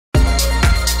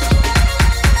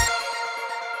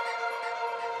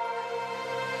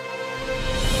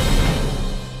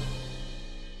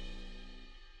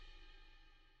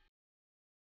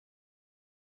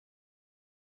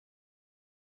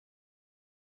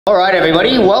All right,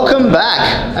 everybody, welcome back.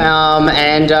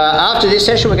 After this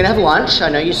session, we're going to have lunch. I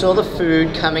know you saw the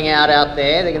food coming out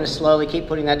there. They're going to slowly keep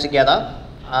putting that together,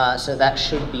 so that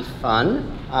should be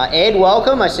fun. Ed,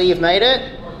 welcome. I see you've made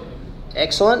it.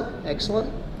 Excellent,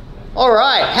 excellent. All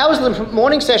right, how was the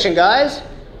morning session, guys?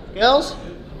 Girls?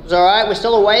 It was all right? We're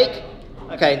still awake?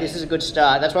 Okay, this is a good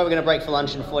start. That's why we're going to break for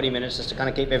lunch in 40 minutes, just to kind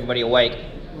of keep everybody awake.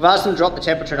 We've asked them to drop the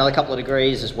temperature another couple of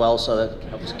degrees as well, so that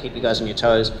helps keep you guys on your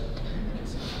toes.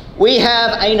 We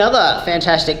have another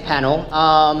fantastic panel.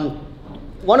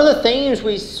 One of the themes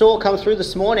we saw come through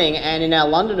this morning and in our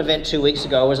London event 2 weeks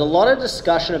ago was a lot of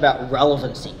discussion about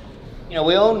relevancy. You know,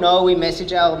 we all know we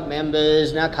message our members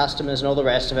and our customers and all the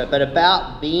rest of it, but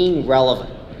about being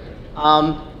relevant.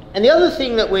 And the other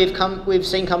thing that we've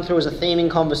seen come through as a theme in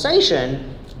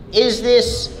conversation is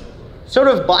this sort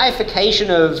of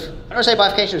bifurcation of, I don't want to say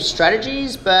bifurcation of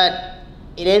strategies, but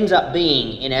it ends up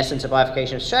being, in essence, a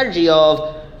bifurcation of strategy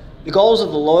of the goals of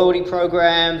the loyalty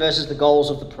program versus the goals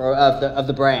of the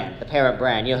brand, the parent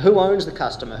brand. You know, who owns the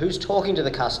customer? Who's talking to the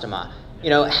customer?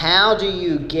 You know, how do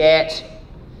you get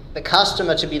the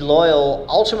customer to be loyal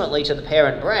ultimately to the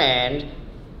parent brand,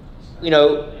 you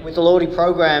know, with the loyalty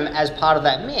program as part of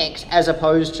that mix, as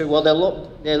opposed to, well,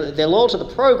 they're loyal to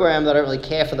the program, they don't really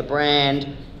care for the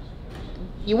brand.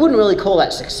 You wouldn't really call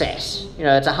that success. You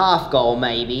know, it's a half goal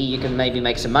maybe. You can maybe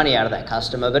make some money out of that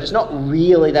customer, but it's not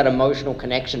really that emotional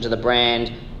connection to the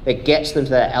brand that gets them to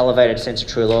that elevated sense of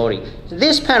true loyalty. So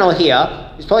this panel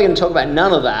here is probably going to talk about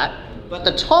none of that, but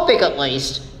the topic at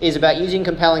least is about using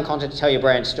compelling content to tell your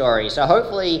brand story. So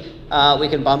hopefully we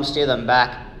can bum steer them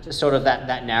back to sort of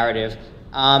that narrative.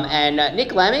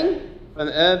 Nick Lamming from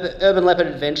Urban Leopard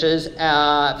Adventures,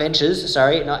 not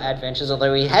Adventures,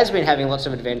 although he has been having lots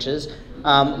of adventures.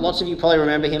 Lots of you probably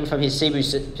remember him from his Cebu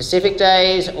Pacific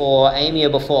days or AMIA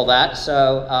before that.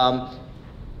 So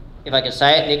if I can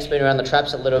say it, Nick's been around the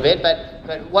traps a little bit.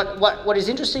 But what is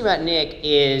interesting about Nick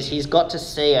is he's got to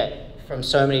see it from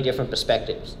so many different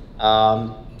perspectives.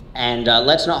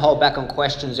 Let's not hold back on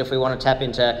questions if we want to tap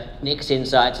into Nick's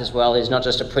insights as well. He's not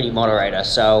just a pretty moderator.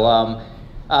 So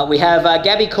we have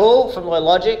Gabi Kool from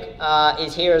Loylogic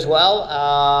is here as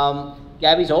well.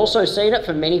 Gabi's also seen it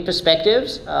from many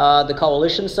perspectives, the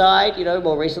coalition side, you know,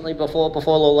 more recently before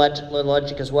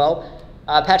Loylogic as well.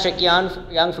 Patrick Young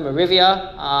from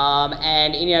Arrivia,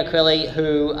 and Crilley,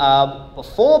 who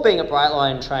before being at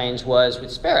Brightline Trains was with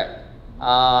Spirit.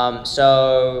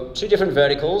 So two different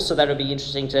verticals, so that'll be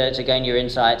interesting to gain your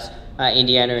insights,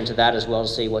 Indiana, into that as well, to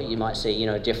see what you might see, you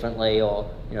know, differently, or,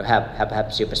 you know, how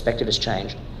perhaps your perspective has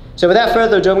changed. So without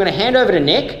further ado, I'm going to hand over to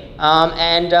Nick,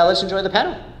 and let's enjoy the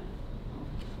panel.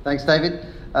 Thanks, David.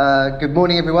 Good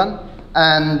morning, everyone,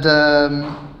 and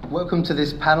welcome to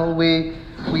this panel.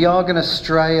 We are going to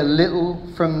stray a little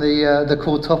from the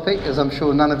core topic, as I'm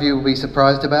sure none of you will be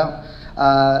surprised about,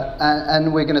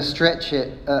 and we're going to stretch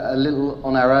it a little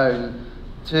on our own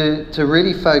to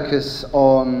really focus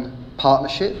on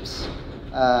partnerships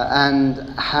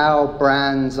and how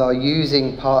brands are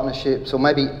using partnerships, or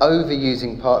maybe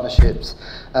overusing partnerships,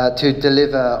 to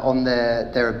deliver on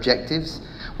their objectives.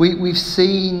 We've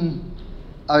seen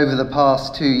over the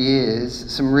past 2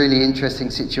 years some really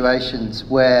interesting situations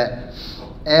where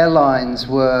airlines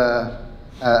were,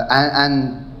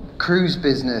 and cruise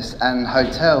business and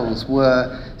hotels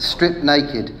were stripped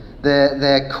naked.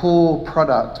 Their core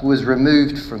product was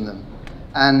removed from them.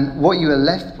 And what you were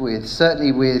left with,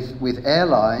 certainly with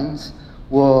airlines,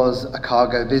 was a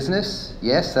cargo business.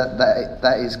 Yes,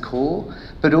 that is core,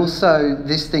 but also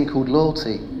this thing called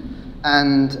loyalty.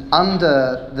 And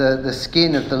under the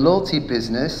skin of the loyalty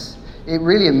business, it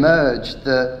really emerged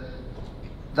that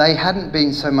they hadn't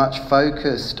been so much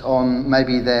focused on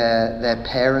maybe their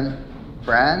parent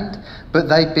brand, but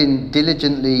they'd been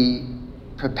diligently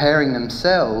preparing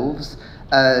themselves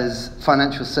as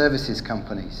financial services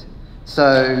companies.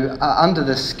 So under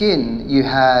the skin, you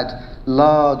had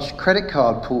large credit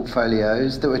card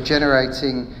portfolios that were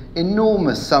generating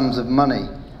enormous sums of money.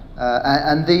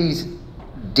 And these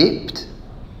dipped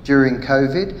during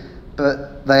COVID,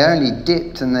 but they only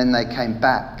dipped and then they came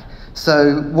back.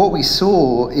 So what we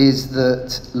saw is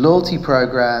that loyalty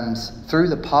programs, through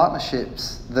the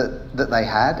partnerships that they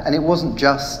had, and it wasn't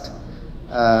just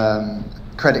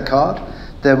credit card,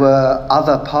 there were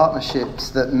other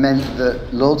partnerships that meant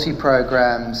that loyalty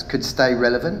programs could stay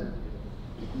relevant,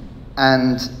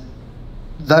 and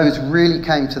those really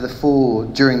came to the fore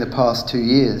during the past 2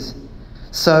 years.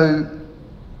 So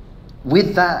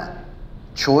with that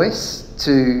choice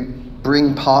to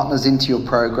bring partners into your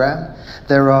program,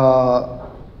 there are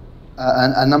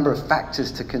a number of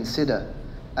factors to consider.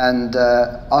 And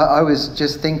I was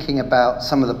just thinking about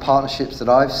some of the partnerships that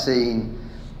I've seen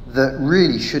that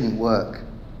really shouldn't work.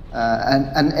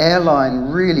 An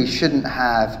airline really shouldn't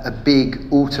have a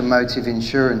big automotive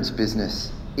insurance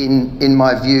business, in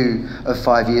my view of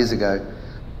 5 years ago.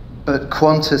 But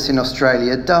Qantas in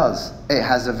Australia does. It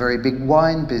has a very big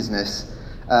wine business.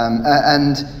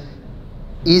 And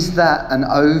is that an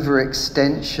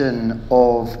overextension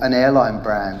of an airline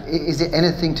brand? Is it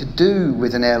anything to do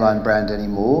with an airline brand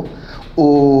anymore?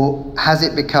 Or has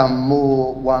it become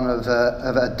more one of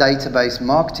a database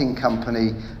marketing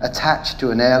company attached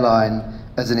to an airline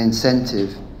as an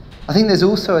incentive? I think there's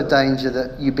also a danger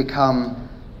that you become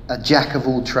a jack of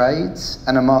all trades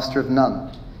and a master of none.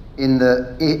 In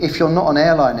that, if you're not an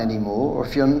airline anymore, or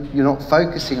if you're not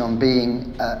focusing on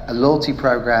being a loyalty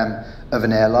program of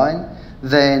an airline,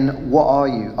 then what are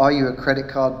you? Are you a credit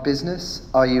card business?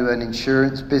 Are you an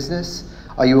insurance business?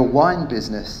 Are you a wine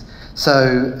business?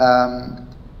 So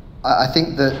I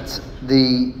think that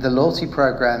the loyalty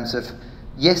programs have,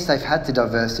 yes, they've had to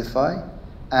diversify,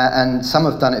 and some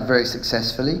have done it very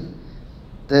successfully.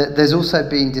 There's also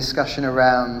been discussion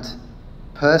around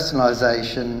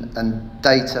personalization and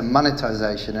data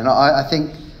monetization, and I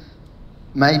think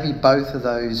maybe both of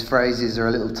those phrases are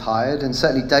a little tired, and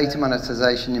certainly data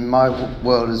monetization in my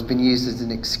world has been used as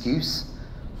an excuse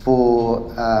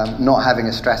for not having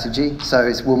a strategy.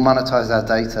 So we'll monetize our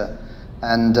data,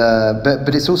 and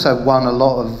but it's also won a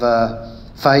lot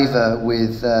of favour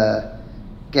with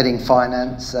getting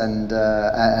finance and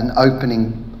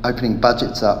opening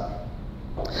budgets up.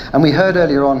 And we heard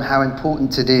earlier on how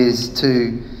important it is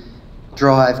to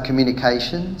drive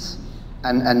communications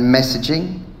and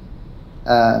messaging.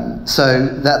 So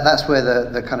that's where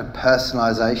the kind of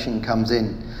personalisation comes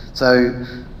in. So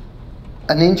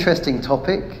an interesting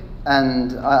topic,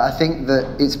 and I think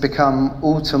that it's become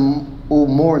all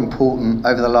more important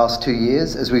over the last 2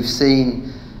 years as we've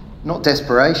seen, not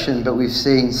desperation, but we've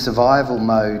seen survival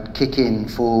mode kick in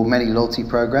for many loyalty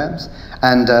programs,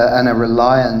 and a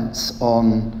reliance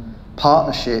on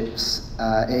partnerships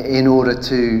in order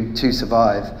to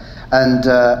survive. And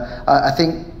I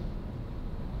think,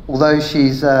 although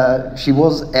she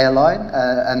was airline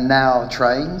and now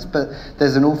trains, but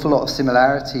there's an awful lot of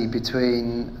similarity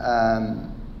between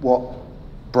what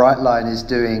Brightline is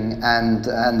doing and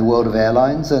the world of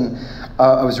airlines. And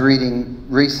I was reading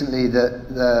recently that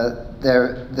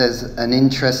there's an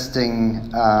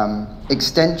interesting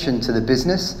extension to the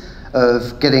business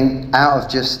of getting out of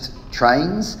just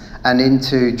trains and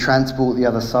into transport the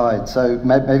other side. So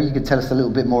maybe you could tell us a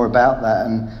little bit more about that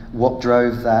and what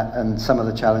drove that and some of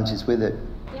the challenges with it.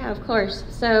 Yeah, of course.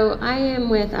 So I am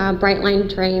with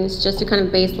Brightline Trains, just to kind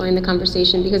of baseline the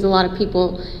conversation, because a lot of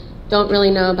people don't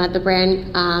really know about the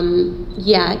brand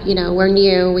yet. You know, we're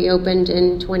new. We opened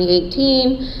in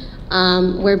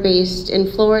 2018. We're based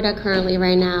in Florida currently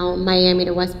right now, Miami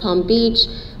to West Palm Beach,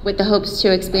 with the hopes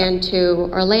to expand to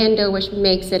Orlando, which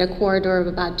makes it a corridor of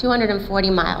about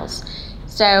 240 miles.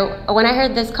 So when I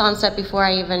heard this concept before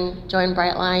I even joined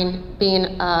Brightline, being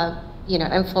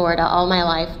in Florida all my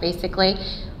life basically,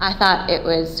 I thought it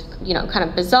was kind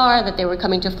of bizarre that they were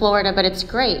coming to Florida, but it's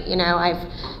great. I've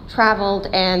traveled,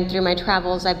 and through my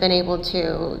travels I've been able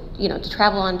to to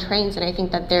travel on trains, and I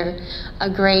think that they're a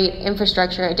great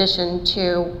infrastructure addition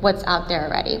to what's out there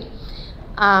already.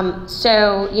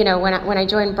 So when I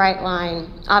joined Brightline,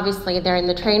 obviously they're in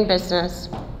the train business,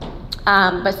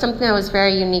 but something that was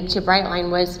very unique to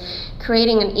Brightline was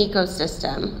creating an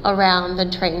ecosystem around the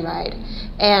train ride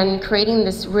and creating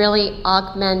this really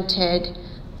augmented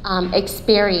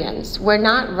experience. We're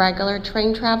not regular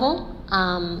train travel.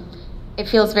 It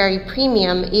feels very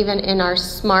premium, even in our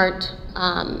smart,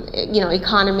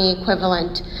 economy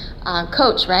equivalent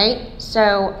coach, right?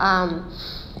 So,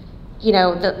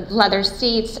 the leather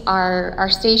seats, our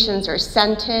stations are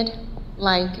scented,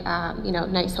 like,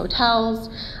 nice hotels,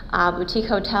 boutique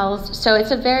hotels. So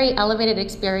it's a very elevated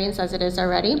experience as it is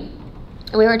already.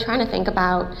 And we were trying to think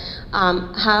about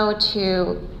how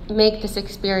to make this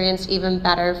experience even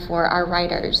better for our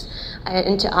riders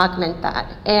and to augment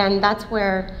that. And that's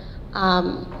where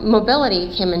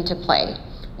mobility came into play.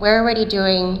 We're already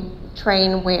doing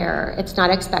train where it's not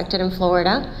expected in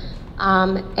Florida.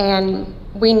 And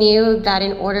we knew that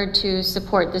in order to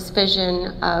support this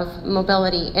vision of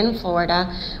mobility in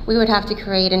Florida, we would have to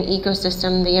create an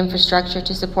ecosystem, the infrastructure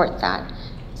to support that.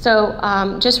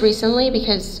 So just recently,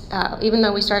 because even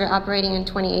though we started operating in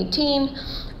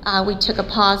 2018, we took a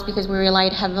pause because we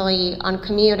relied heavily on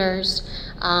commuters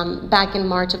back in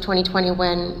March of 2020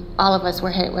 when all of us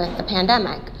were hit with the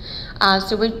pandemic.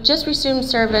 So we just resumed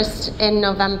service in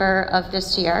November of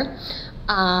this year.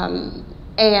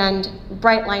 And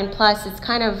Brightline Plus is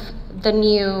kind of the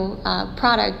new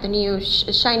product, the new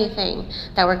shiny thing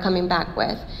that we're coming back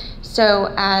with.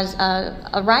 So as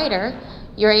a rider,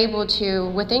 you're able to,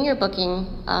 within your booking,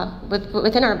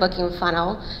 within our booking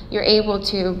funnel, you're able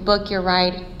to book your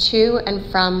ride to and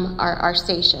from our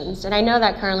stations. And I know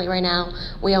that currently right now,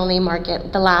 we only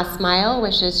market the last mile,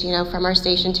 which is, you know, from our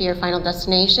station to your final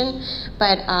destination.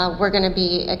 But we're gonna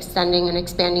be extending and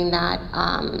expanding that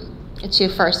to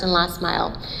first and last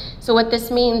mile. So what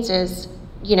this means is,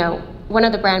 you know, one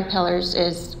of the brand pillars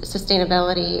is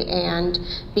sustainability and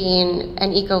being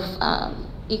an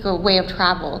eco way of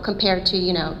travel compared to,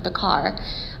 you know, the car.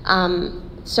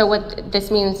 So what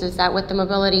this means is that with the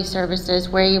mobility services,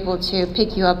 we're able to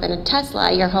pick you up in a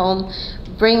Tesla at your home,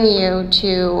 bring you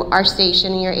to our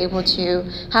station, and you're able to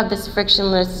have this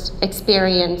frictionless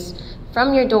experience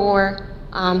from your door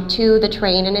to the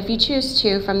train, and if you choose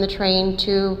to, from the train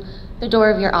to the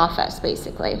door of your office,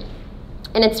 basically.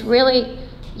 And it's really,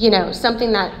 you know,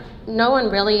 something that no one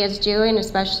really is doing,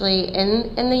 especially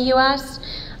in the US.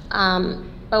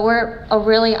 But we're a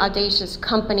really audacious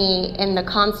company in the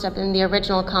concept, in the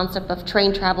original concept of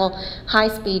train travel,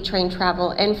 high-speed train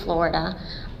travel in Florida.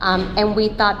 And we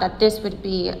thought that this would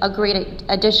be a great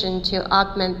addition to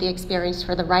augment the experience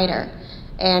for the rider.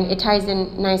 And it ties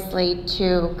in nicely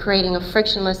to creating a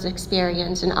frictionless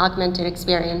experience, an augmented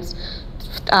experience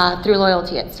through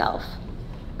loyalty itself.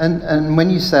 And when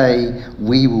you say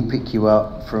we will pick you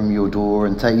up from your door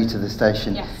and take you to the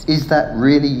station, yes. Is that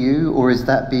really you, or is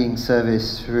that being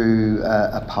serviced through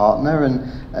a partner?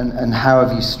 And how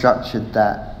have you structured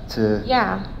that to?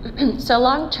 Yeah, so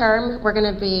long term we're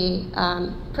going to be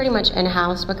pretty much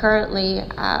in-house, but currently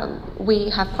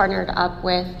we have partnered up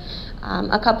with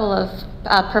a couple of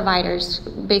providers,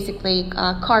 basically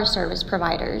car service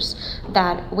providers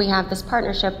that we have this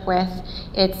partnership with.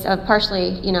 It's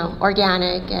partially, you know,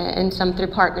 organic and some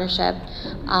through partnership,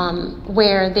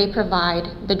 where they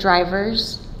provide the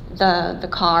drivers, the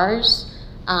cars,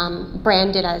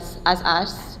 branded as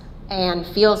us and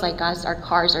feels like us. Our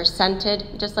cars are scented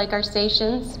just like our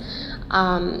stations.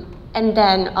 And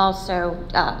then also,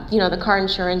 you know, the car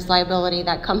insurance liability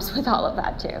that comes with all of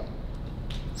that too.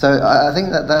 So I think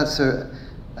that's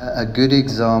a good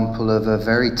example of a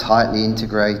very tightly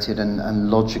integrated and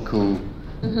logical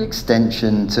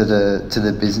extension to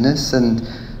the business, and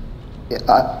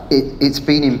it's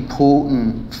been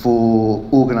important for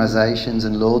organisations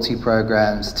and loyalty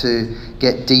programs to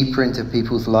get deeper into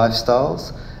people's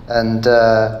lifestyles, and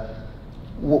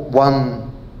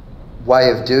one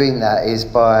way of doing that is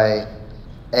by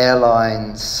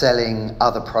airlines selling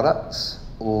other products,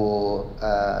 or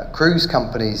cruise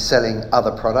companies selling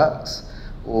other products,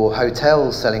 or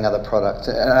hotels selling other products.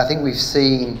 And I think we've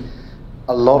seen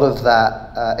a lot of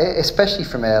that, especially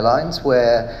from airlines,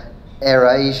 where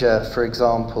AirAsia, for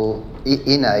example,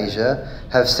 in Asia,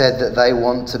 have said that they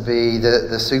want to be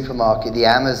the supermarket, the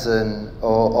Amazon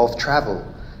of travel.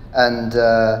 And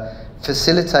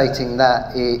facilitating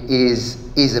that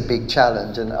is a big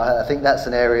challenge. And I think that's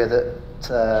an area that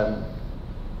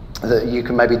you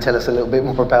can maybe tell us a little bit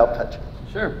more about, Patrick.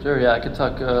 Sure, yeah, I could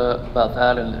talk about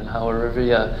that and how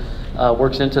Arrivia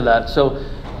works into that. So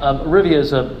Arrivia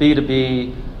is a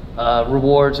B2B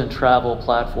rewards and travel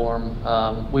platform.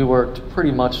 We worked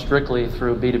pretty much strictly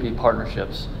through B2B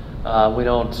partnerships. We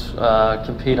don't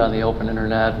compete on the open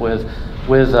internet with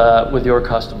your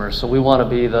customers. So we want to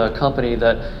be the company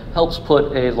that helps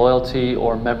put a loyalty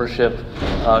or membership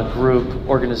group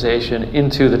organization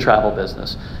into the travel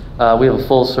business. We have a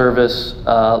full service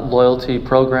loyalty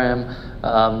program,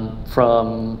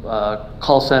 from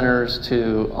call centers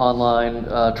to online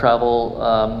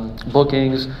travel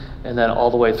bookings, and then all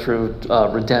the way through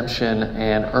redemption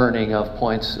and earning of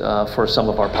points for some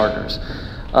of our partners.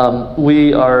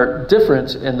 We are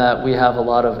different in that we have a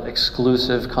lot of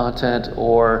exclusive content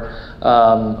or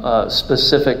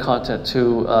specific content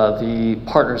to the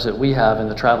partners that we have in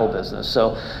the travel business.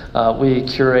 So we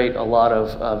curate a lot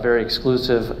of very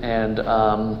exclusive and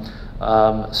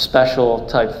special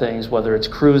type things, whether it's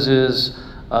cruises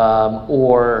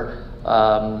or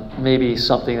maybe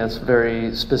something that's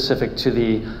very specific to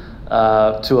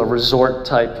to a resort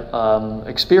type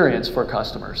experience for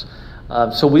customers.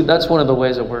 So that's one of the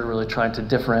ways that we're really trying to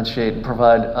differentiate and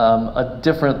provide a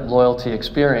different loyalty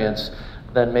experience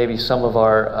than maybe some of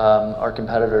our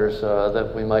competitors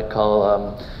that we might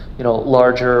call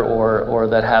larger or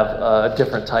that have a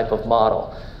different type of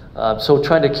model. So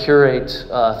trying to curate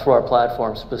through our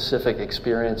platform specific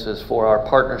experiences for our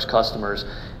partners' customers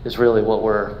is really what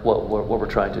we're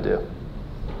trying to do.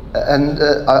 And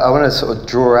I want to sort of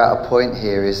draw out a point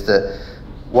here, is that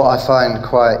what I find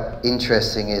quite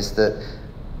interesting is that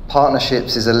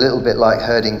partnerships is a little bit like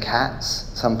herding cats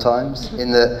sometimes,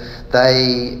 in that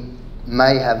they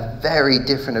may have very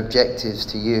different objectives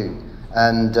to you.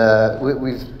 And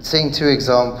we've seen two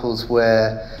examples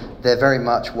where they're very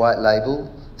much white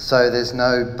label, so there's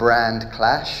no brand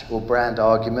clash or brand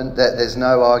argument. There's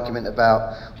no argument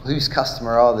about whose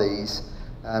customer are these.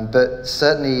 But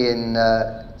certainly in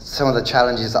some of the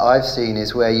challenges that I've seen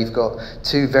is where you've got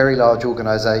two very large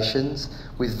organizations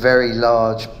with very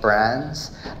large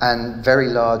brands and very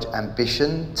large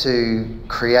ambition to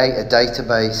create a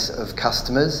database of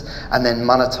customers and then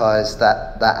monetize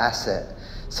that asset.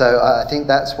 So I think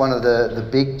that's one of the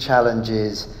big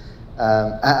challenges.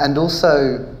 And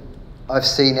also, I've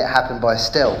seen it happen by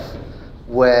stealth,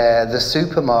 where the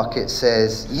supermarket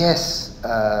says, yes,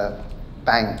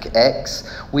 Bank X,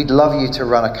 we'd love you to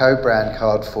run a co-brand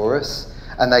card for us.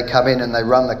 And they come in and they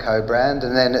run the co-brand,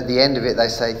 and then at the end of it they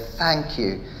say, thank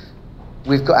you,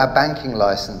 we've got our banking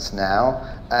license now,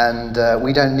 and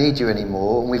we don't need you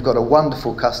anymore, and we've got a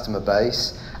wonderful customer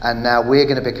base, and now we're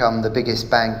going to become the biggest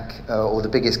bank or the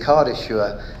biggest card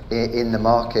issuer in the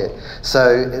market.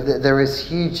 So there is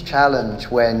huge challenge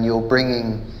when you're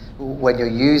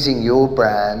using your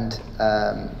brand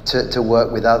to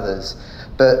work with others.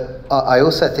 But I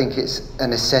also think it's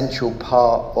an essential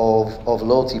part of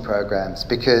loyalty programs,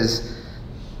 because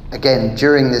again,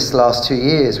 during this last 2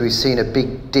 years, we've seen a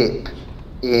big dip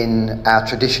in our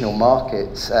traditional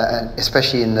markets, and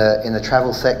especially in the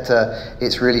travel sector,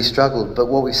 it's really struggled. But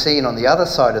what we've seen on the other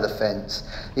side of the fence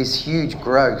is huge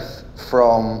growth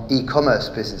from e-commerce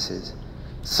businesses.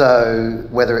 So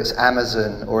whether it's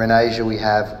Amazon, or in Asia we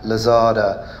have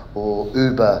Lazada or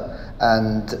Uber,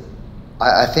 and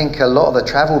I think a lot of the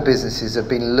travel businesses have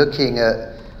been looking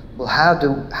at, well, how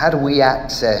do we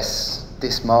access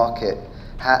this market?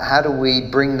 How do we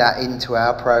bring that into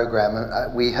our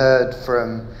program? We heard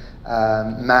from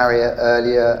Marriott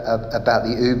earlier about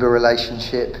the Uber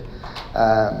relationship.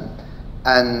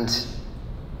 And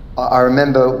I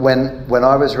remember when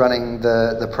I was running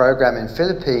the program in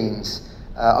Philippines,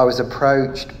 I was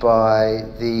approached by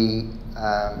the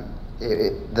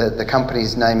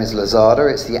company's name is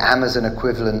Lazada. It's the Amazon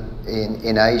equivalent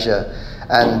in Asia.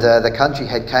 And the country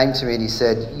head came to me and he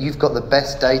said, you've got the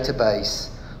best database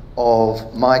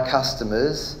of my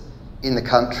customers in the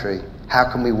country. How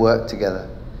can we work together?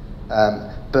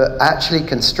 But actually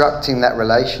constructing that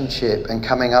relationship and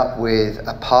coming up with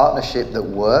a partnership that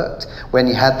worked when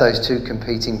you had those two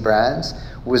competing brands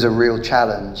was a real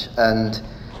challenge. And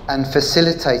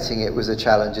facilitating it was a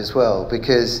challenge as well,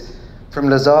 because from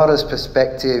Lazada's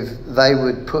perspective, they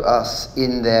would put us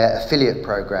in their affiliate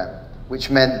program, which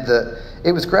meant that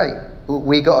it was great.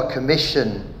 We got a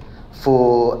commission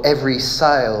for every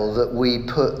sale that we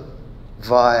put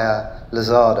via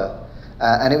Lazada.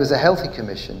 And it was a healthy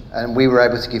commission, and we were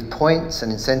able to give points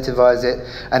and incentivize it,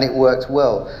 and it worked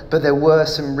well. But there were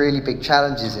some really big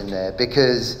challenges in there,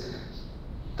 because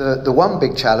the one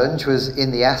big challenge was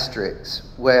in the asterisk,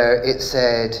 where it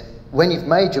said, when you've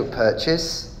made your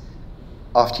purchase,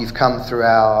 after you've come through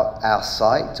our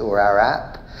site or our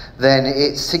app, then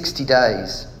it's 60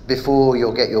 days before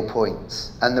you'll get your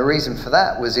points. And the reason for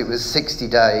that was it was 60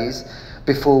 days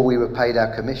before we were paid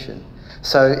our commission.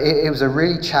 So it was a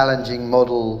really challenging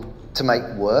model to make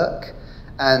work,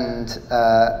 and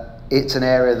it's an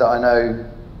area that I know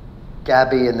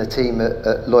Gabi and the team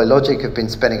at Loylogic have been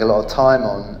spending a lot of time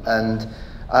on, and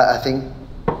I think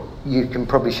you can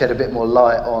probably shed a bit more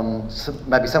light on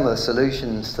maybe some of the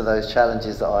solutions to those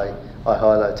challenges that I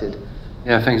highlighted.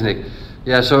 Yeah, thanks, Nick.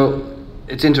 Yeah, so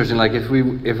it's interesting, like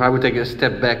if I would take a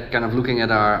step back, kind of looking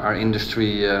at our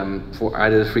industry for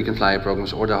either the frequent flyer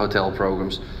programs or the hotel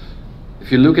programs,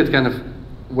 if you look at kind of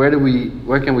where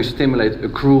can we stimulate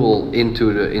accrual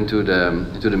into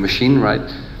the machine, right?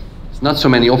 It's not so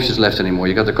many options left anymore.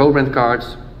 You got the co-brand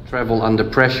cards, travel under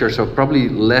pressure, so probably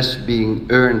less being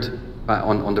earned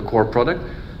on the core product.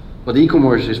 But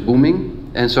e-commerce is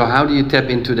booming, and so how do you tap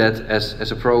into that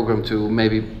as a program to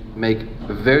maybe make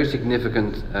a very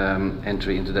significant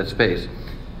entry into that space?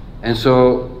 And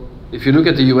so if you look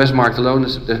at the US market alone,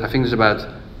 I think there's about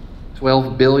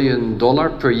 $12 billion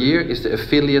per year is the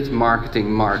affiliate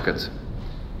marketing market.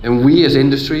 And we as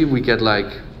industry, we get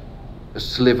like a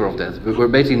sliver of that. We're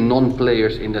basically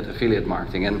non-players in that affiliate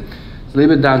marketing. And it's a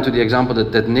little bit down to the example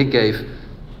that Nick gave.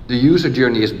 The user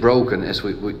journey is broken as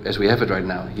we have it right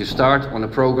now. You start on a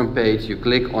program page, you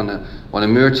click on a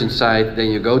merchant site,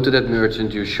 then you go to that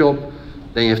merchant, you shop,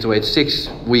 then you have to wait 6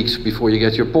 weeks before you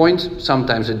get your points.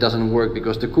 Sometimes it doesn't work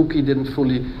because the cookie didn't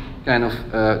fully kind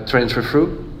of transfer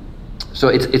through. So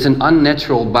it's an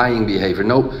unnatural buying behavior.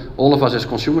 No, all of us as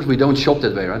consumers, we don't shop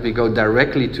that way, right? We go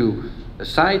directly to a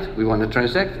site, we want to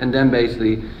transact, and then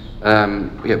basically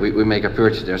we make a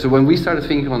purchase there. So when we started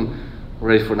thinking on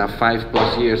already for now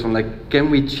 5+ years, I'm like, can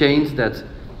we change that?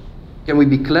 Can we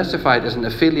be classified as an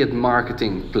affiliate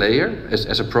marketing player,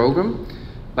 as a program,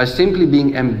 by simply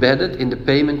being embedded in the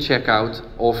payment checkout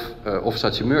of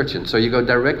such a merchant? So you go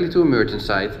directly to a merchant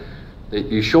site,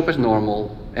 you shop as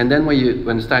normal, and then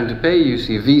when it's time to pay, you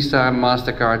see Visa,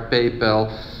 MasterCard, PayPal,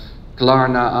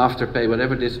 Klarna, Afterpay,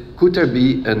 whatever it is. Could there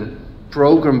be a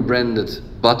program branded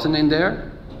button in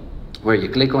there where you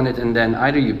click on it and then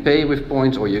either you pay with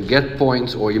points or you get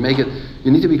points, or you make it,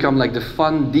 you need to become like the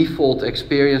fun default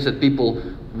experience that people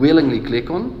willingly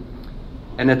click on,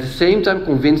 and at the same time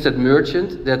convince that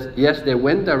merchant that yes, they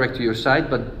went direct to your site,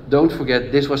 but don't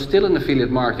forget this was still an affiliate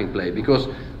marketing play, because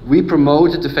we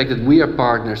promoted the fact that we are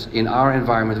partners in our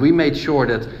environment. We made sure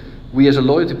that we as a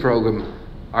loyalty program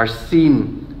are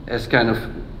seen as kind of,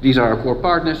 these are our core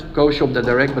partners, go shop that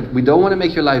direct, but we don't want to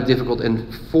make your life difficult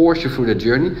and force you through the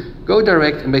journey. Go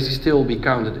direct and basically still be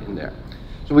counted in there.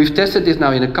 So we've tested this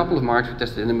now in a couple of markets. We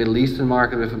tested in the Middle Eastern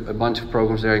market with a bunch of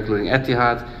programs there, including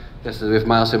Etihad, tested with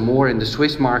Miles & More in the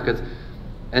Swiss market,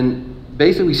 and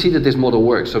basically we see that this model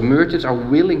works. So merchants are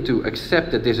willing to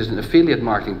accept that this is an affiliate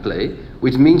marketing play,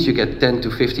 which means you get 10 to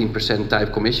 15%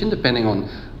 type commission, depending on,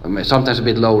 sometimes a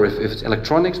bit lower if it's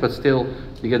electronics, but still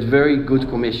you get very good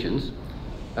commissions.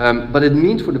 But it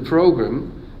means for the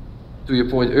program, to your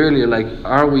point earlier, like,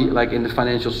 are we like in the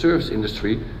financial service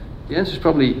industry? The answer is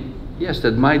probably yes,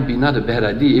 that might be not a bad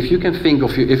idea. If you can think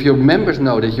of, if your members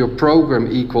know that your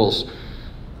program equals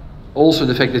also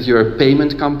the fact that you're a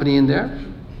payment company in there,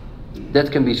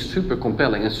 that can be super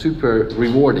compelling and super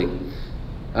rewarding.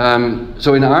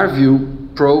 So in our view,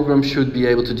 programs should be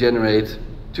able to generate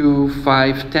 $2,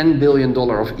 $5, $10 billion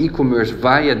of e-commerce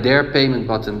via their payment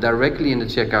button directly in the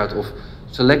checkout of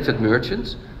selected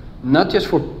merchants, not just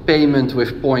for payment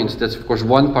with points. That's of course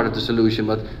one part of the solution,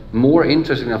 but more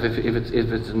interesting enough, if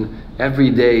it's an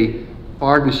everyday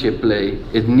partnership play,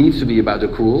 it needs to be about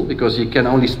accrual, because you can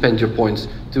only spend your points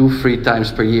 2-3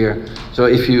 times per year. So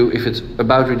if it's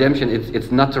about redemption,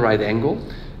 it's not the right angle.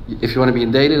 If you want to be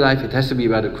in daily life, it has to be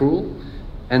about accrual.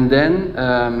 And then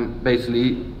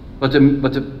basically,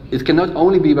 it cannot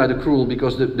only be about accrual,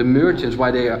 because the merchants,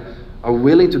 why they are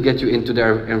willing to get you into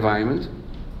their environment,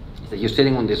 that you're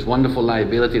sitting on this wonderful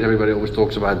liability, and everybody always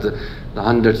talks about the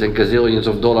hundreds and gazillions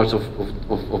of dollars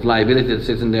of liability that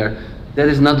sits in there. That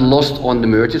is not lost on the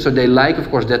merchant, so they like, of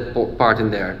course, that part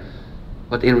in there.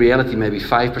 But in reality, maybe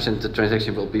 5% of the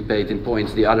transaction will be paid in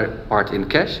points, the other part in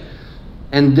cash.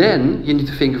 And then you need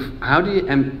to think of how do you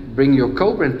bring your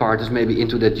co-brand partners maybe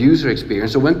into that user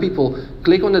experience. So when people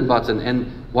click on that button and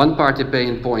one party pay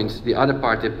in points, the other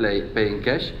party pay in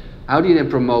cash, how do you then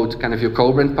promote kind of your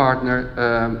co-brand partner?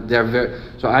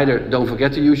 So either don't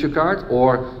forget to use your card,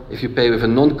 or if you pay with a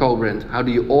non-co-brand, how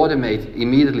do you automate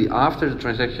immediately after the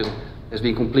transaction has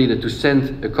been completed to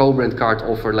send a co-brand card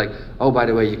offer, like, oh, by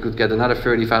the way, you could get another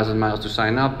 30,000 miles to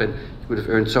sign up, and you could have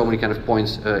earned so many kind of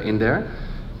points in there.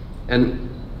 And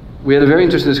we had a very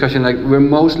interesting discussion. Like, we're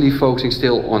mostly focusing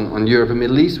still on Europe and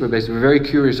Middle East. We're very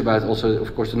curious about also,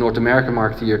 of course, the North American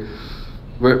market here.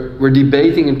 We're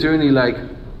debating internally, like,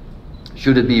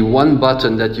 should it be one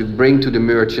button that you bring to the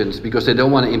merchants because they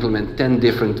don't want to implement 10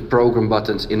 different program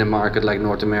buttons in a market like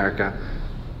North America.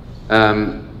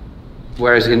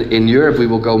 Whereas in Europe we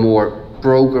will go more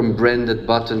program branded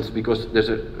buttons, because there's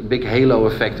a big halo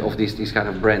effect of these kind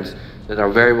of brands that are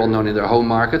very well known in their home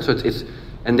market. So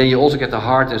and then you also get the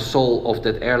heart and soul of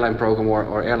that airline program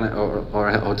or airline or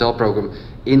a hotel program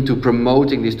into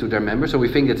promoting this to their members. So we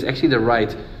think it's actually the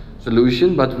right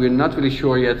solution, but we're not really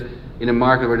sure yet in a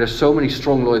market where there's so many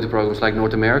strong loyalty programs like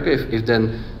North America, if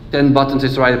then 10 buttons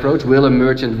is the right approach. Will a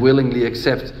merchant willingly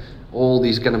accept all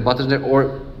these kind of buttons there,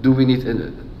 or do we need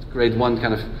to create one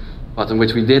kind of button,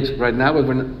 which we did right now, but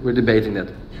we're debating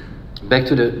that. Back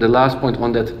to the last point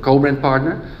on that co-brand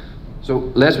partner.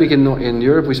 So last week in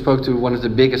Europe, we spoke to one of the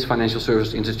biggest financial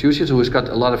service institutions who has got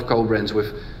a lot of co-brands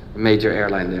with a major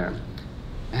airline there.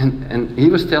 And he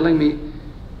was telling me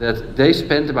that they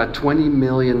spent about $20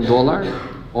 million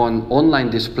on online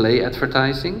display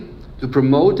advertising to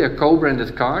promote their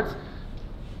co-branded card.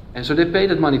 And so they pay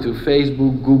that money to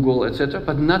Facebook, Google, etc.,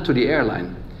 but not to the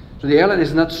airline. So the airline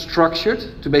is not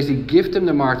structured to basically give them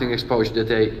the marketing exposure that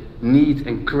they need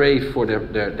and crave for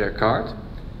their card.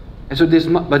 And so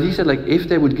but he said, like, if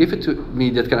they would give it to me,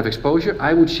 that kind of exposure,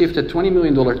 I would shift that $20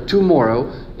 million tomorrow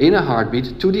in a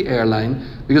heartbeat to the airline,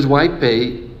 because why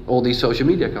pay all these social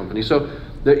media companies? So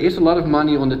there is a lot of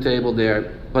money on the table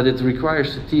there, but it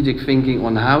requires strategic thinking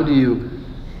on how do you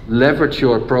leverage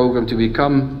your program to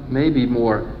become maybe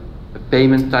more a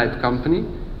payment type company,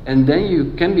 and then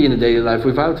you can be in a daily life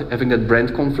without having that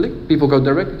brand conflict. People go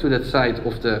directly to that site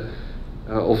of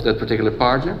that particular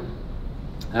partner.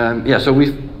 Yeah, so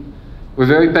we're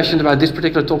very passionate about this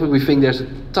particular topic. We think there's a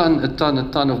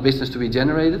ton of business to be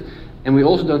generated, and we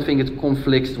also don't think it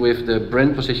conflicts with the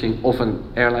brand positioning of an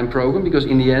airline program, because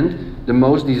in the end, the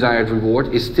most desired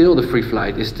reward is still the free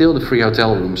flight, is still the free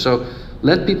hotel room. So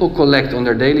let people collect on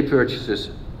their daily purchases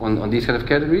on these kind of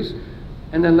categories,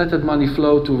 and then let that money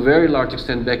flow to a very large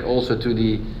extent back also to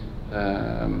the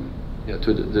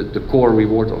core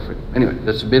reward offering. Anyway,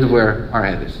 that's a bit where our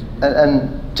head is.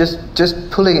 And just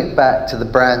pulling it back to the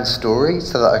brand story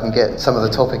so that I can get some of the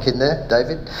topic in there,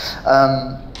 David.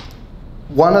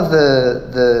 One of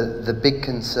the big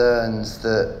concerns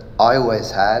that I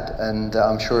always had, and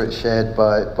I'm sure it's shared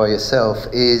by yourself,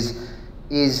 is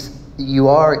you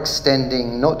are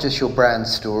extending not just your brand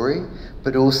story,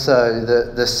 but also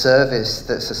the service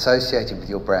that's associated with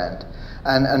your brand.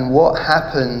 And what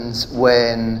happens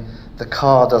when the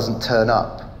car doesn't turn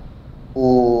up?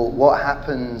 Or what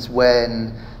happens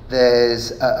when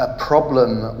there's a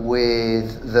problem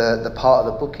with the part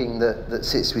of the booking that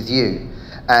sits with you?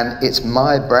 And it's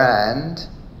my brand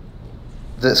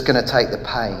that's going to take the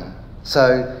pain.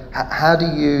 So how do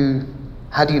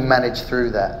you manage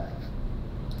through that?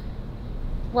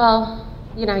 Well,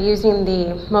 using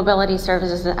the mobility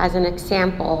services as an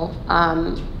example,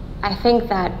 I think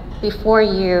that before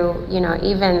you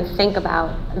even think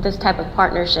about this type of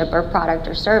partnership or product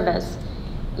or service,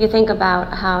 you think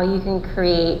about how you can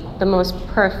create the most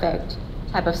perfect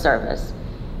type of service.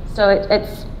 So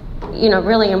it's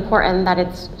really important that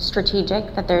it's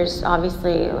strategic, that there's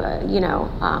obviously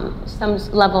some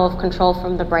level of control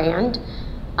from the brand,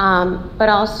 but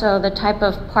also the type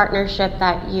of partnership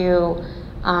that you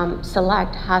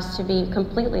select has to be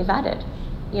completely vetted.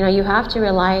 You have to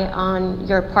rely on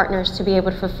your partners to be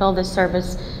able to fulfill this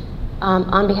service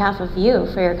on behalf of you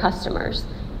for your customers.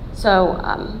 So,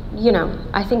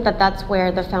 I think that that's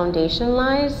where the foundation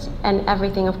lies, and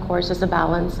everything, of course, is a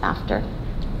balance after.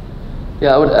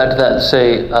 Yeah, I would add to that and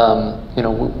say,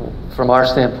 from our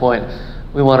standpoint,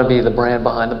 we want to be the brand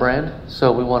behind the brand.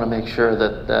 So we want to make sure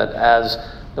that as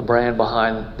the brand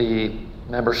behind the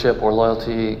membership or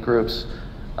loyalty groups,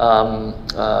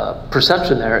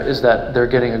 perception there is that they're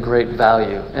getting a great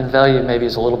value. And value maybe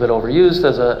is a little bit overused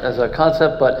as a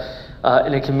concept, but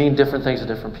and it can mean different things to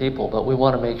different people. But we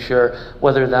want to make sure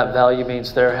whether that value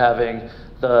means they're having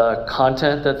the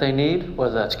content that they need,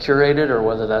 whether that's curated or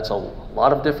whether that's a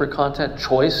lot of different content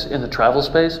choice in the travel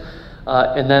space.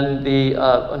 And then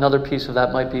another piece of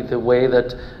that might be the way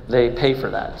that they pay for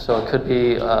that. So it could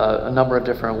be a number of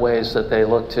different ways that they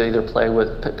look to either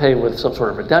pay with some sort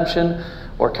of redemption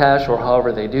or cash, or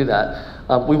however they do that.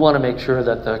 We want to make sure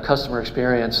that the customer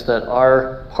experience that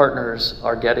our partners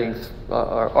are getting,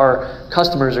 our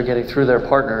customers are getting through their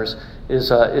partners is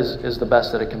the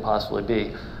best that it can possibly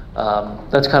be.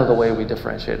 That's kind of the way we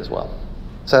differentiate as well.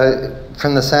 So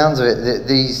from the sounds of it,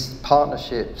 these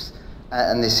partnerships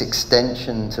and this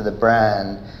extension to the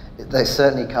brand, they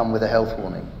certainly come with a health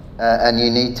warning. And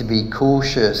you need to be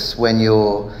cautious when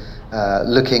you're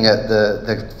looking at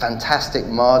the fantastic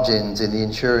margins in the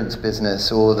insurance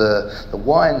business or the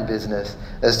wine business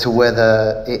as to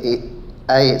whether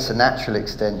it's a natural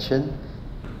extension,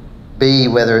 B,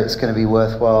 whether it's going to be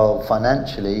worthwhile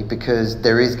financially, because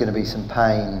there is going to be some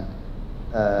pain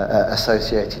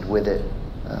associated with it,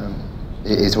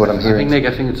 is what I'm hearing. Nick,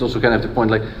 I think it's also kind of the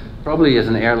point, like probably as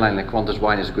an airline, like Qantas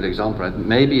Wine is a good example, right?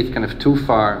 Maybe it's kind of too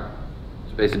far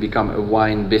to basically become a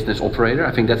wine business operator.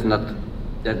 I think that's not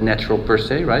that natural per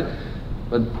se, right?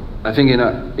 But I think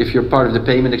if you're part of the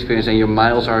payment experience and your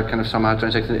miles are kind of somehow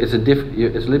transacted, it's a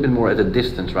little bit more at a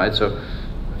distance, right? So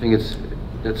I think it's,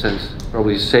 in that sense,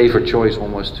 probably a safer choice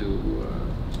almost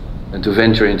to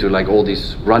venture into like all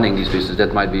these running these businesses.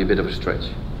 That might be a bit of a stretch.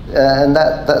 And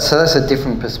so that's a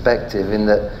different perspective in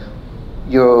that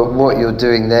what you're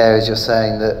doing there is you're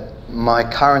saying that my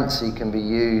currency can be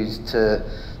used to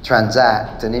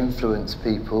transact and influence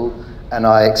people, and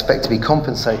I expect to be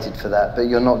compensated for that, but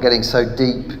you're not getting so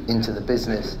deep into the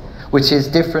business, which is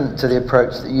different to the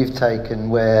approach that you've taken,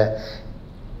 where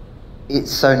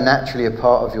it's so naturally a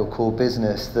part of your core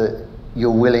business that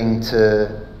you're willing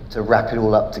to wrap it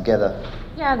all up together.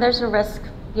 Yeah, there's a risk,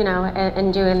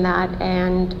 in doing that,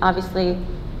 and obviously,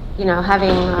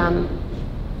 having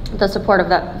the support of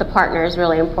the partner is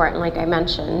really important, like I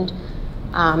mentioned.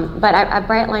 But at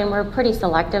Brightline, we're pretty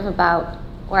selective about,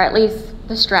 or at least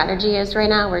the strategy is right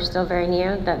now, we're still very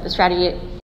new, the strategy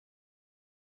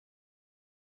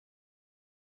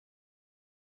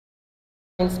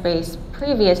space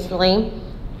previously,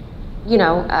 you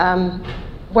know,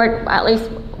 at least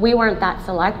we weren't that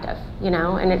selective, you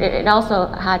know, and it also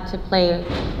had to play,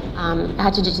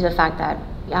 had to do to the fact that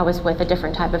I was with a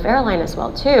different type of airline as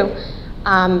well too.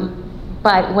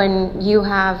 But when you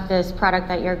have this product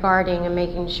that you're guarding and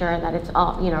making sure that it's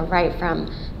all, you know, right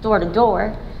from door to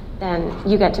door, then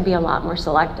you get to be a lot more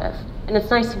selective. And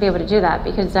it's nice to be able to do that,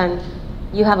 because then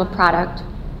you have a product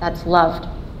that's loved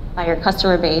by your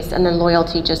customer base, and then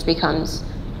loyalty just becomes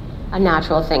a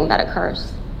natural thing that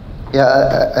occurs.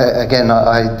 Yeah, again,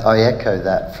 I echo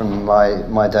that from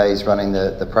my days running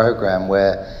the program,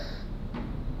 where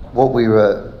what we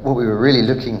were really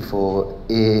looking for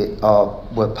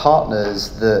were partners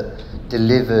that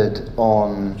delivered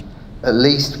on at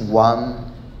least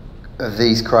one of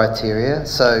these criteria.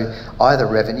 So either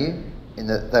revenue, in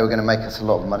that they were going to make us a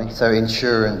lot of money, so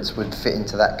insurance would fit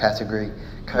into that category,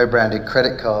 co-branded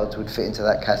credit cards would fit into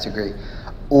that category,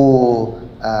 or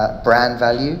brand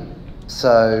value.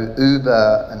 So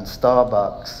Uber and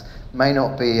Starbucks may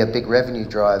not be a big revenue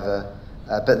driver,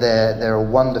 but they're a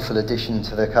wonderful addition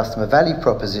to the customer value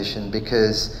proposition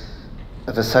because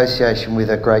of association with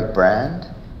a great brand,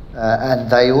 and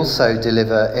they also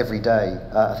deliver every day.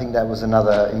 I think that was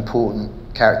another important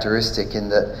characteristic, in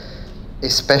that,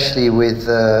 especially with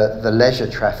the leisure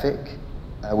traffic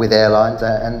with airlines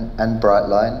and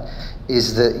Brightline,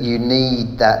 is that you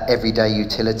need that everyday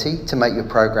utility to make your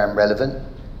program relevant.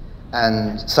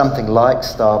 And something like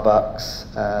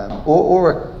Starbucks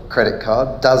or a credit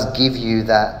card does give you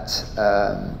that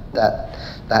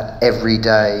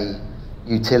everyday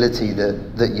utility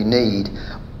that you need.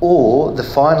 Or the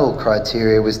final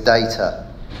criteria was data,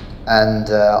 and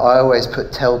I always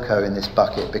put telco in this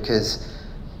bucket, because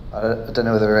I don't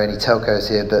know whether there are any telcos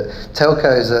here, but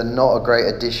telcos are not a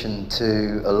great addition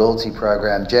to a loyalty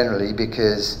program generally,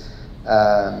 because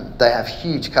they have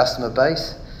huge customer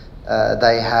base.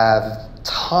 They have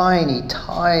tiny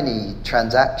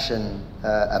transaction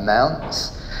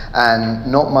amounts, and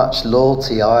not much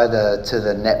loyalty either to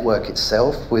the network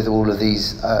itself with all of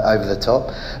these over the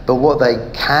top. But what they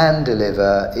can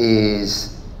deliver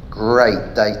is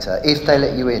great data if they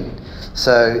let you in.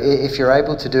 So if you're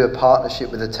able to do a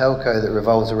partnership with a telco that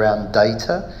revolves around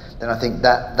data, then I think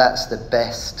that's the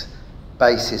best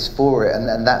basis for it,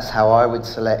 and that's how I would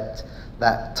select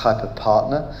that type of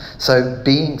partner. So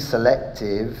being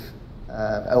selective,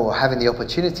 or having the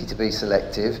opportunity to be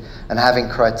selective, and having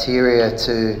criteria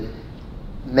to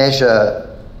measure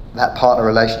that partner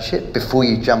relationship before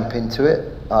you jump into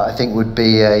it, I think would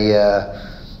be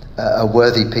a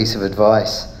worthy piece of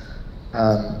advice.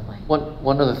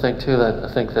 One other thing too that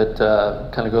I think that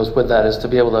kind of goes with that is to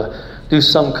be able to do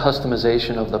some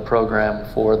customization of the program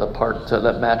for the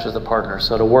that matches the partner.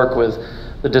 So to work with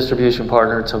the distribution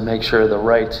partner to make sure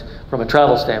from a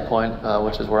travel standpoint,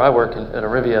 which is where I work at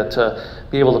Arrivia, to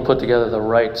be able to put together the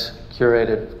right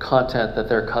curated content that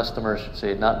their customers should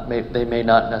see. They may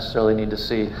not necessarily need to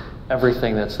see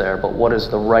everything that's there, but what is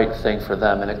the right thing for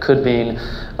them? And it could mean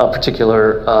a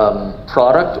particular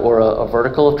product or a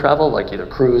vertical of travel, like either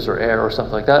cruise or air or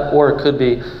something like that, or it could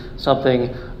be something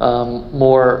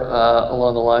more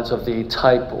along the lines of the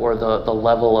type or the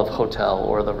level of hotel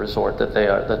or the resort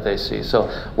that they see. So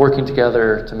working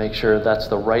together to make sure that's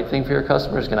the right thing for your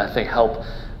customers is going to, I think, help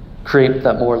create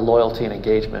that more loyalty and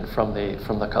engagement from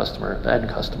the customer, the end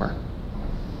customer.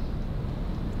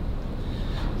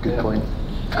 Good point.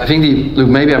 I think look,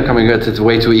 maybe I'm coming at it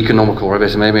way too economical, right?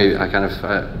 So maybe I kind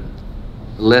of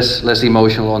less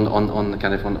emotional on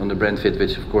the brand fit,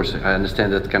 which of course I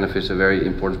understand that kind of is a very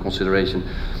important consideration.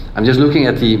 I'm just looking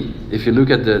at if you look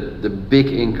at the big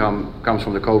income comes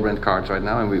from the co-brand cards right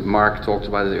now, and Mark talked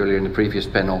about it earlier in the previous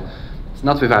panel. It's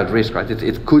not without risk, right?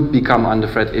 It could become under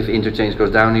threat if interchange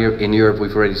goes down here. In Europe,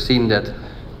 we've already seen that.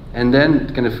 And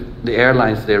then kind of the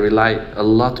airlines, they rely a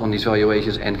lot on these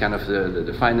valuations and kind of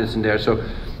the finance in there. So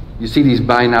you see these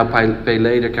buy now, pay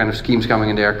later kind of schemes coming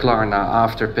in there, Klarna,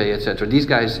 Afterpay, etc. These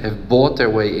guys have bought their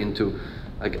way into,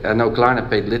 like, I know Klarna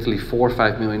paid literally $4 or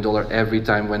 $5 million every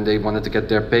time when they wanted to get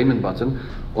their payment button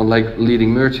on like leading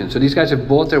merchants. So these guys have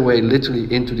bought their way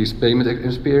literally into this payment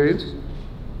experience.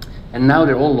 And now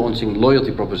they're all launching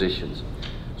loyalty propositions.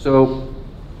 So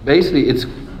basically it's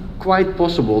quite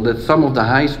possible that some of the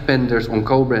high spenders on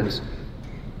co-brands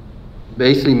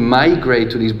basically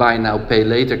migrate to these buy now, pay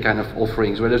later kind of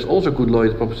offerings, where there's also good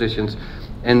loyalty propositions,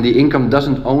 and the income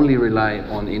doesn't only rely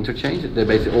on interchange. They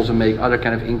basically also make other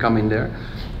kind of income in there.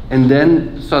 And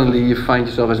then suddenly you find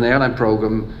yourself as an airline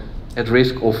program at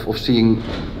risk of seeing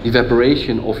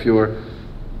evaporation of your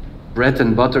bread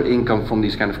and butter income from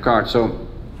these kind of cards. So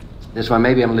that's why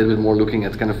maybe I'm a little bit more looking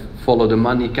at kind of follow the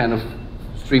money kind of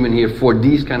stream in here for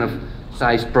these kind of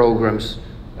size programs,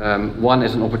 one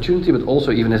as an opportunity, but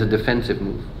also even as a defensive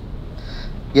move?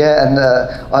 Yeah,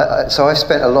 and so I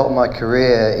spent a lot of my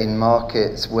career in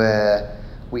markets where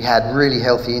we had really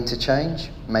healthy interchange,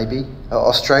 maybe.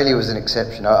 Australia was an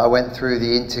exception. I went through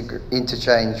the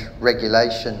interchange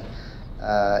regulation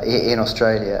in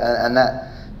Australia, and that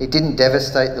it didn't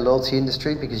devastate the loyalty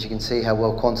industry, because you can see how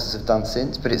well Qantas have done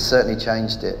since, but it certainly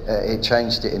changed it. It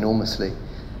changed it enormously.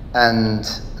 And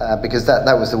because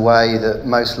that was the way that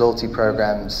most loyalty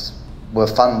programs were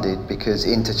funded, because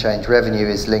interchange revenue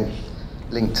is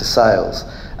linked to sales.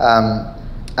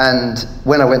 And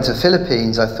when I went to the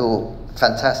Philippines, I thought,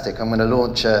 fantastic, I'm going to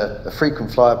launch a frequent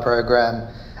flyer program,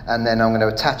 and then I'm going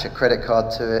to attach a credit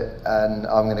card to it, and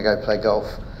I'm going to go play golf.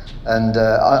 And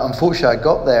unfortunately, I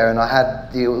got there and I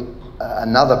had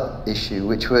another issue,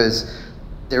 which was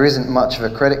there isn't much of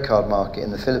a credit card market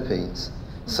in the Philippines.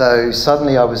 So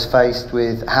suddenly I was faced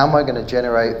with, how am I going to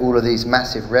generate all of these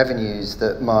massive revenues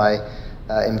that my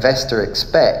investor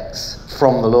expects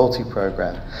from the loyalty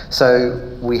program?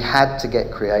 So we had to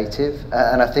get creative,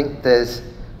 and I think there's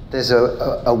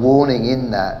a warning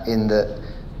in that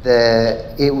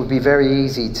it would be very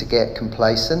easy to get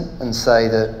complacent and say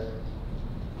that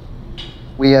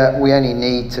we only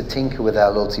need to tinker with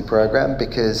our loyalty program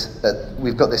because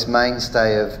we've got this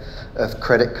mainstay of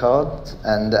credit cards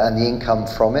and the income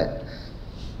from it,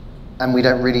 and we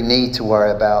don't really need to worry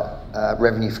about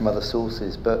revenue from other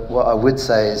sources. But what I would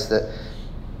say is that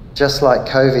just like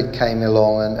COVID came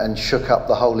along and shook up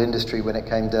the whole industry when it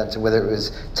came down to whether it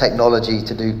was technology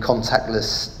to do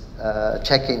contactless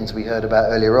check-ins we heard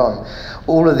about earlier on,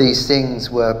 all of these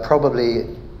things were probably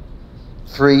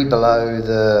 3 below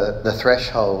the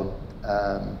threshold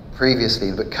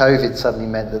previously, but COVID suddenly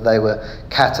meant that they were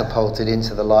catapulted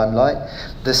into the limelight.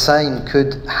 The same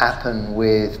could happen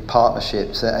with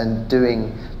partnerships and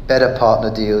doing better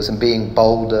partner deals and being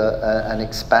bolder and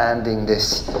expanding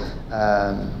this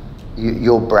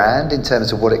your brand in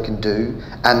terms of what it can do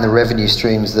and the revenue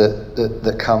streams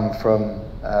that come from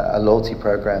a loyalty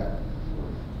program.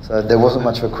 So there wasn't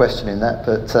much of a question in that,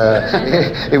 but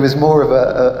it was more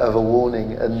of a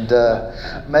warning. And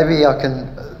maybe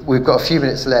we've got a few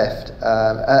minutes left.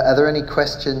 Are there any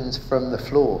questions from the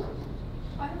floor?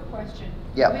 I have a question.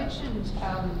 Yeah. You mentioned...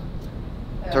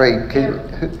 Sorry,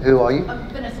 who are you? I'm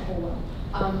Vanessa Hallwell.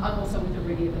 I'm also with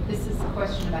Arrivia, but this is a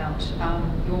question about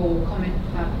your comment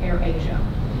about AirAsia.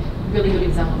 Really good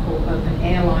example of an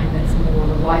airline that's more of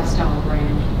a lifestyle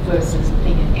brand versus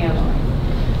being an airline.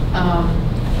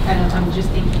 And I'm just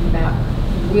thinking about,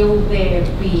 will there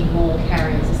be more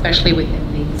carriers, especially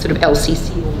within the sort of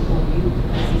LCC or new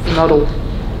LCC model,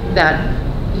 that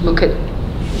look at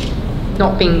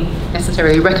not being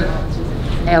necessarily recognised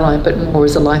as an airline, but more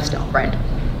as a lifestyle brand?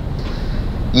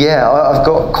 Yeah, I've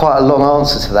got quite a long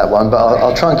answer to that one, but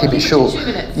I'll try and keep it short. 2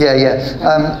 minutes.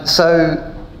 Yeah.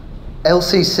 So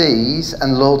LCCs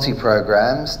and loyalty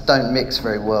programs don't mix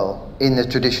very well in the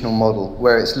traditional model,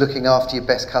 where it's looking after your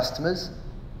best customers,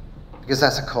 because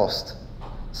that's a cost.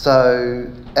 So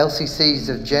LCCs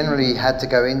have generally had to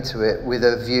go into it with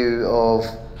a view of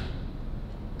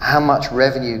how much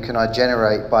revenue can I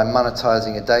generate by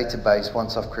monetizing a database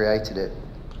once I've created it.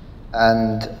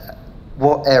 And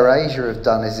what AirAsia have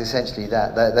done is essentially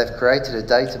that. They've created a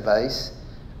database,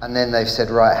 and then they've said,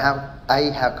 right,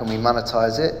 how can we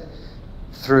monetize it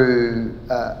through,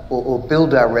 or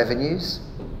build our revenues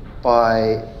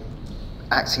by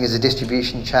acting as a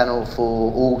distribution channel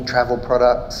for all travel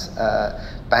products,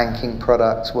 banking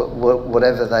products,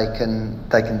 whatever they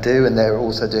can do, and they're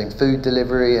also doing food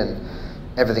delivery and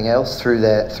everything else through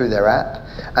their app.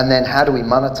 And then how do we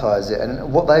monetize it?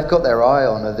 And what they've got their eye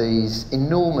on are these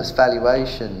enormous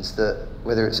valuations that,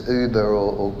 whether it's Uber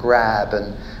or Grab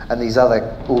and these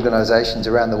other organizations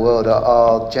around the world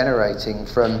are generating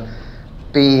from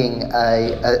being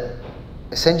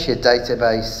essentially a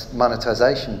database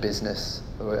monetization business,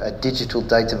 or a digital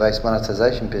database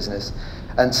monetization business.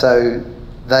 And so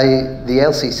the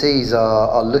LCCs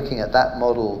are looking at that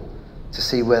model to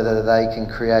see whether they can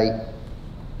create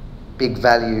big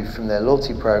value from their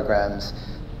loyalty programs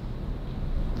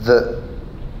that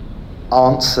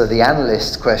answer the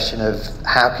analyst's question of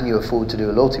how can you afford to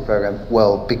do a loyalty program?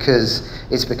 Well, because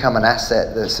it's become an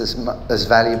asset that's as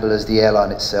valuable as the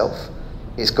airline itself.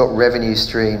 It's got revenue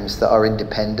streams that are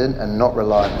independent and not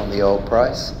reliant on the oil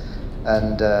price.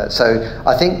 And so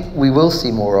I think we will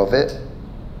see more of it.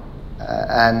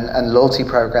 And loyalty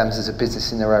programs as a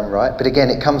business in their own right. But again,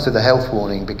 it comes with a health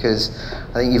warning, because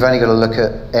I think you've only got to look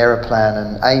at Aeroplan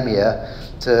and AMIA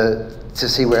to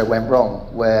see where it went wrong,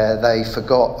 where they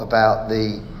forgot about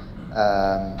the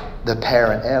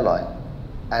parent airline.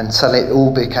 and suddenly it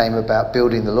all became about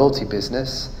building the loyalty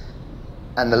business.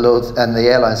 And the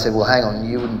airline said, well, hang on,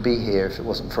 you wouldn't be here if it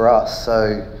wasn't for us.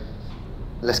 So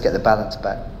let's get the balance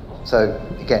back. So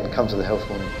again, come to the health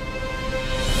warning.